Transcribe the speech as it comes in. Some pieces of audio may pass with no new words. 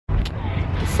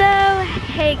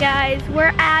Hey guys,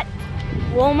 we're at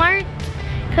Walmart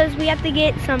because we have to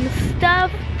get some stuff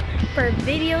for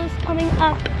videos coming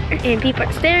up and people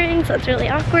are staring, so it's really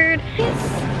awkward. We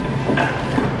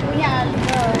have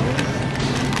those.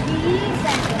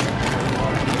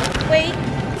 Wait,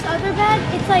 this other bag,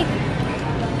 it's like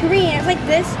green. It's like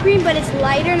this green, but it's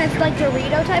lighter and it's like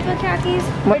Dorito type of khakis.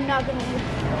 We're not gonna use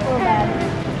full bag.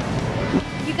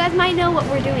 You guys might know what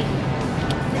we're doing,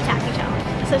 the khaki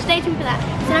challenge. So stay tuned for that.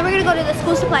 So now we're gonna go to the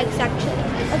school supply section.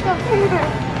 Let's go.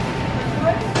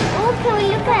 Oh, can we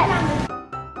look at?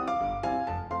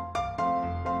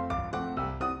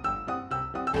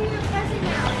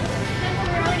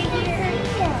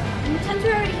 Since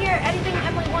we're already here, anything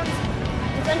Emily wants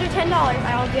is under $10,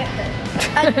 I'll get her.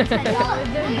 Under $10,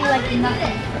 there would be like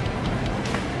nothing.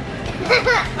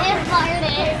 It's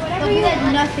farted. Whatever you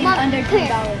want. Nothing under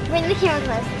 $10. Bring the camera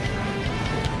close.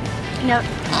 No.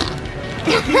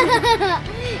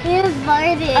 It was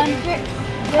farted.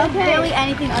 Okay. Barely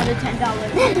anything under $10.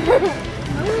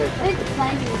 It's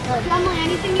funny. Emily,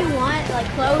 anything you want, like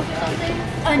clothes or something?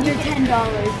 Under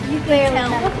 $10. You can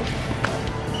tell.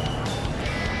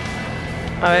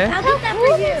 A ver. I'll get that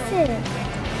for you.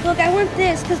 Look, I want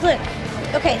this, because look.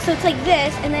 Okay, so it's like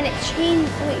this, and then it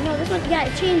changes. Wait, no, this one, yeah,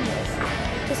 it changes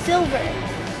to silver,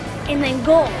 and then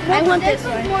gold. No, I want this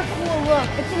one's one. more cool. Look,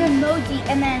 it's an emoji,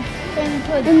 and then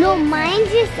put. No, mine's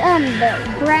just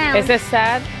brown. Ese es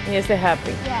sad y ese es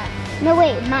happy. Yeah. No,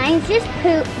 wait, mine's just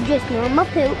poop, just normal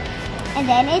poop, and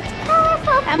then it's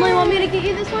colorful. Emily, want me to get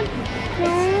you this one?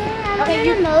 Okay,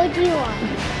 you- an emoji one.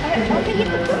 Okay, get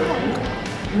the blue one.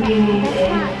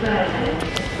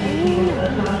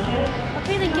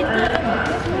 Okay, then get the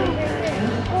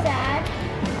sad.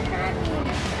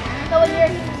 So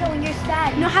when you're sad.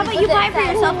 No, how about you buy it for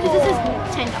yourself, because this is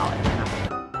 $10.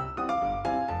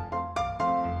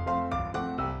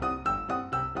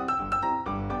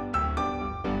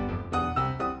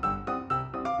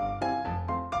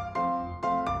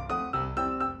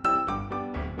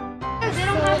 They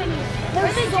don't have any. Where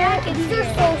are the jackets? They're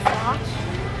so soft.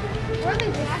 Where are the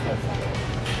jackets?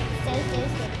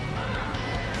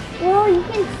 Whoa, you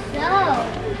can sew.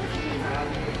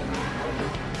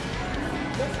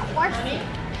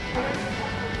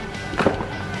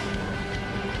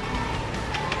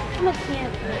 I'm a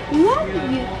camp.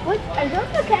 What? Are those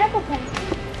mechanical pencils?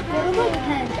 Those are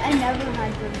pens. I never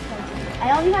had those pencils. I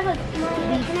only have like these.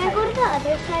 Can I go to the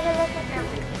other side and look at them?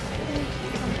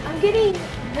 I'm getting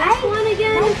this one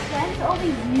again. My friends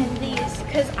always use These,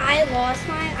 because I lost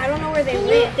mine. I don't know where they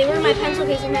went. They were in my pencil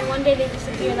case, and then one day they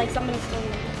disappeared, like somebody stole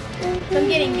them. So I'm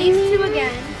getting these two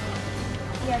again.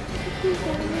 Yeah.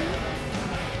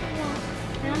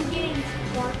 And I'm getting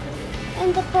sparkles.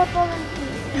 And the purple and pink.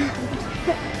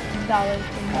 dollars.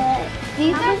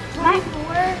 These How are much? my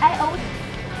 24? I always.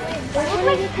 They're look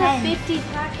like like pens. 50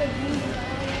 pack of these.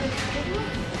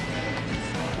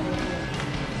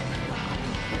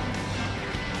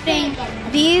 Getting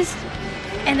these,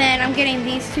 and then I'm getting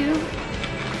these two,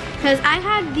 because I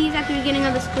had these at the beginning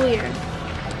of the school year.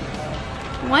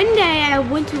 One day I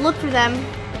went to look for them,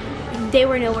 they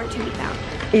were nowhere to be found.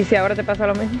 ¿Y si ahora te pasa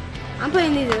lo mismo? I'm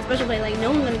putting these in a special plate, like no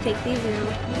one's gonna take these now.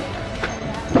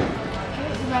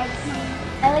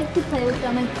 I like to play with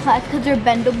them in class because they're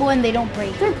bendable and they don't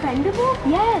break. They're bendable?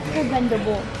 Yes, they're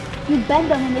bendable. You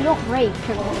bend them and they don't break.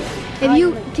 If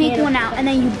you take one out and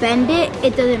then you bend it,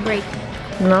 it doesn't break.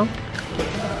 No.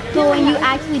 But when you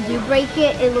actually do break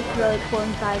it, it looks really cool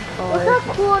inside. Look how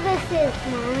cool this is,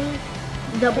 Mommy.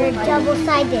 They're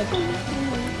double-sided.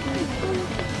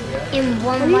 In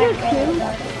one more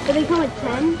Do they come with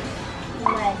 10?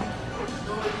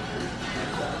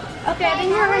 Okay, I think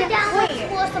Now we're we're gonna down with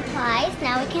school supplies.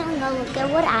 Now we can go look at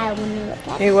what I want to look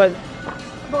at. Igual.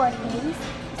 Board games.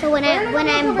 So when I'm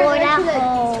bored at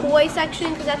home. toy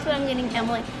section, because that's what I'm getting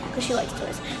Emily, because she likes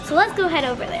toys. So let's go head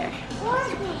over there.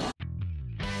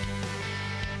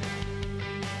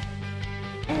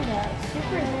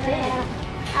 Super big.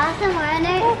 Awesome, we're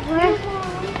gonna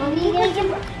get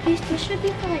These should be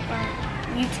for like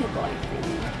YouTube live.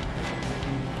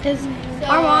 Because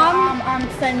our mom, on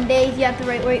Sundays, you have to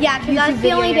write. yeah, because that's YouTube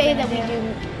the only video day you're that we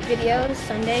gonna do videos,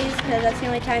 Sundays, because that's the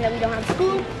only time that we don't have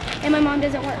school, and my mom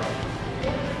doesn't work.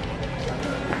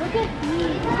 Look at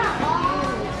these.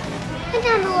 Comment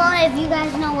down below if you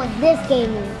guys know what this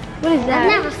game is. What is I've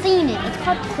never seen it. It's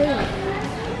called Clue.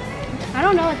 I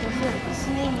don't know what this is.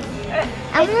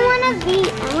 I want to.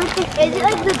 Is it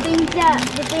like the thing that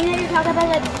you're talking about,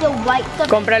 like the white stuff?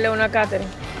 Cómprale uno a Katherine.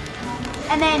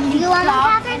 And then Do you want to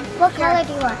talk, have it? What color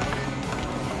do you want?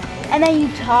 and then you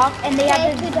talk, and they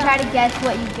have Okay, to try to guess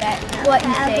what you get, what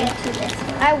you say. I'll get you this.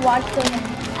 I watched them.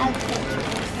 I'll get you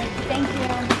this. Thank you.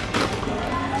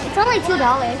 It's only $2.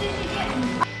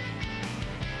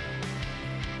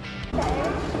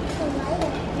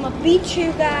 I'm gonna beat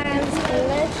you guys.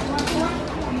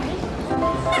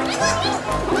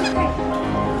 We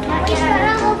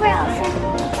start all over, Elsa.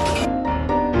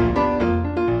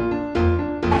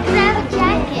 Because I have a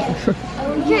jacket.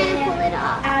 I'm trying to pull it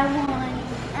off. I want.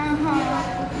 I'm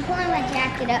pulling my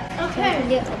jacket up. Okay. So I can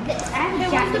do this. I have a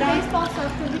jacket on.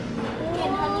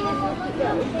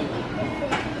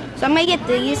 So I'm gonna get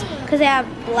these because they have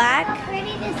black,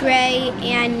 gray,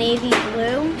 and navy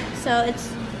blue. So it's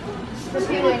 $2.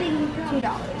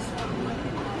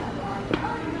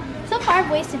 So far I've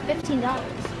wasted $15.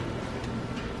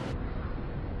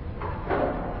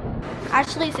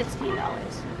 Actually $16.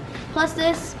 Plus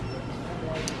this,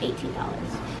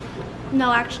 $18.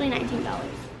 No, actually $19.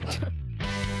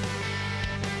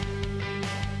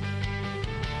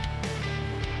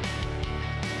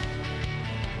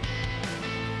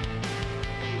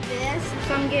 This,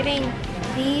 so I'm getting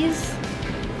these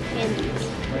and these.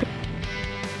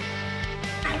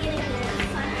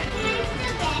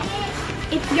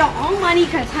 If y'all owe money,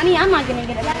 cause honey, I'm not gonna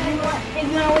get it. If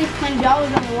you're gonna waste $20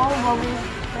 on the wall bubbles,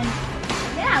 then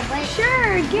Yeah, but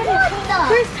Sure, get it. What the?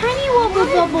 There's tiny wobble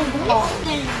bubble balls.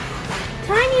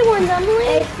 Tiny ones,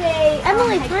 Emily. it's a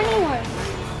Emily, tiny ones.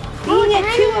 You Oh, can get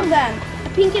tiny two of them. A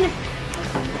pink and a.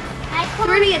 I We're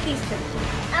gonna get these two.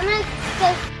 I'm gonna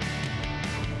go.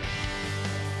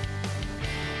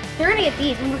 We're gonna get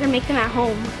these and we're gonna make them at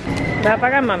home. ¿Va a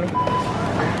pagar, mami?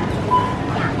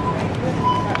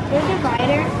 There's a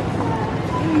divider.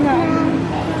 no.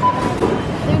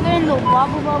 They're getting the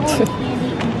wobble bubble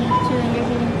candy and these two, and you're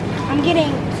getting. I'm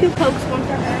getting 2 Cokes, one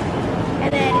for her.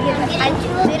 And then I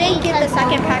didn't get the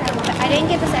second pack of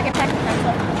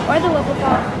pencil or the wobble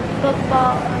ball, book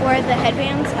ball, or the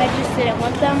headbands. I just didn't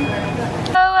want them.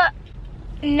 So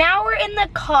now we're in the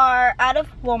car out of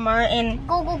Walmart and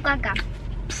Go go gaga.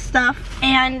 stuff,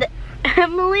 and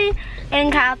Emily and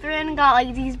Catherine got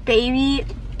like these baby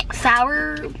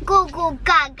sour, Go go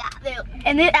gaga.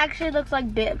 and it actually looks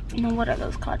like bib. No, what are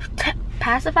those called?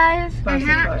 Pacifiers?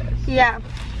 Uh-huh. Yeah.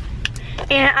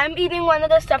 And I'm eating one of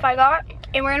the stuff I got,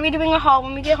 and we're gonna be doing a haul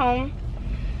when we get home.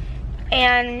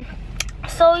 And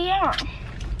so yeah,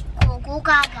 Go go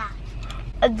gaga.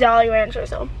 a Jolly Rancher.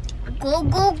 So Go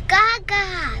go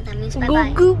gaga. That means bye goo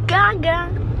bye. goo gaga.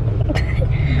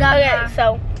 Okay,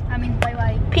 so I mean, bye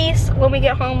bye. peace. When we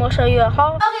get home, we'll show you a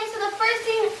haul. Okay, so the first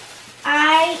thing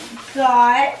I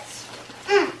got,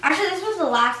 actually this was the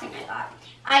last thing I got.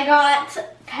 I got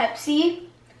Pepsi,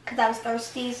 because I was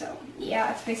thirsty, so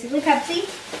yeah, it's basically Pepsi.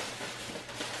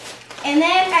 And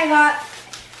then I got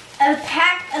a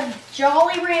pack of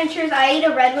Jolly Ranchers. I ate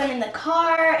a red one in the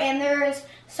car, and there's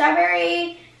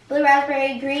strawberry, blue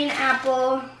raspberry, green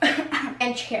apple,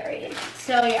 and cherry.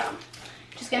 So yeah,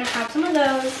 just gonna have some of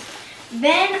those.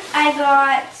 Then I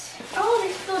got, oh,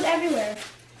 they spilled everywhere.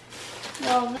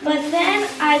 Well, but then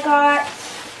I got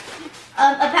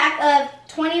a pack of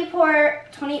 24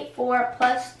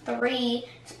 plus 3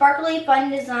 sparkly fun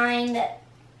designed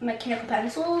mechanical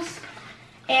pencils.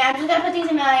 And I'm just gonna put these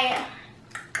in my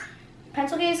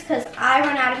pencil case because I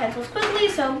run out of pencils quickly.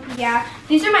 So yeah,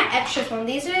 these are my extras one.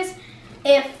 These is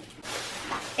if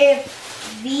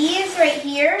these right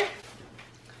here,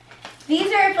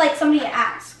 these are if like somebody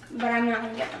asks, but I'm not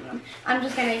gonna get them. I'm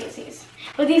just gonna use these.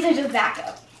 But these are just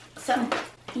backup. So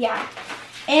yeah,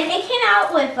 and it came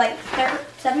out with like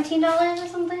 $17 or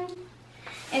something.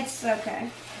 It's okay.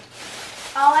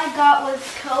 All I got was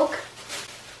Coke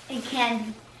and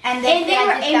candy. And then And they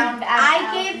were- I just and found out.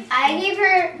 I gave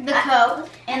her the Coke,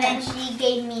 and then she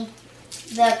gave me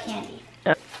the candy.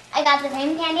 I got the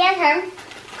same candy as her.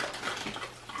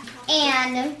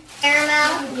 And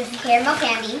caramel, just caramel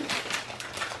candy.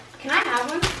 Can I have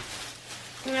one?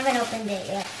 I haven't opened it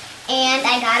yet. And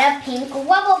I got a pink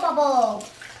wubble bubble.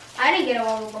 I didn't get a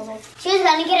wobble bubble. She was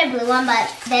gonna get a blue one, but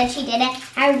then she didn't.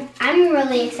 I'm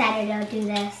really excited to do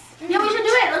this. Yeah, we should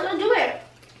do it. Let's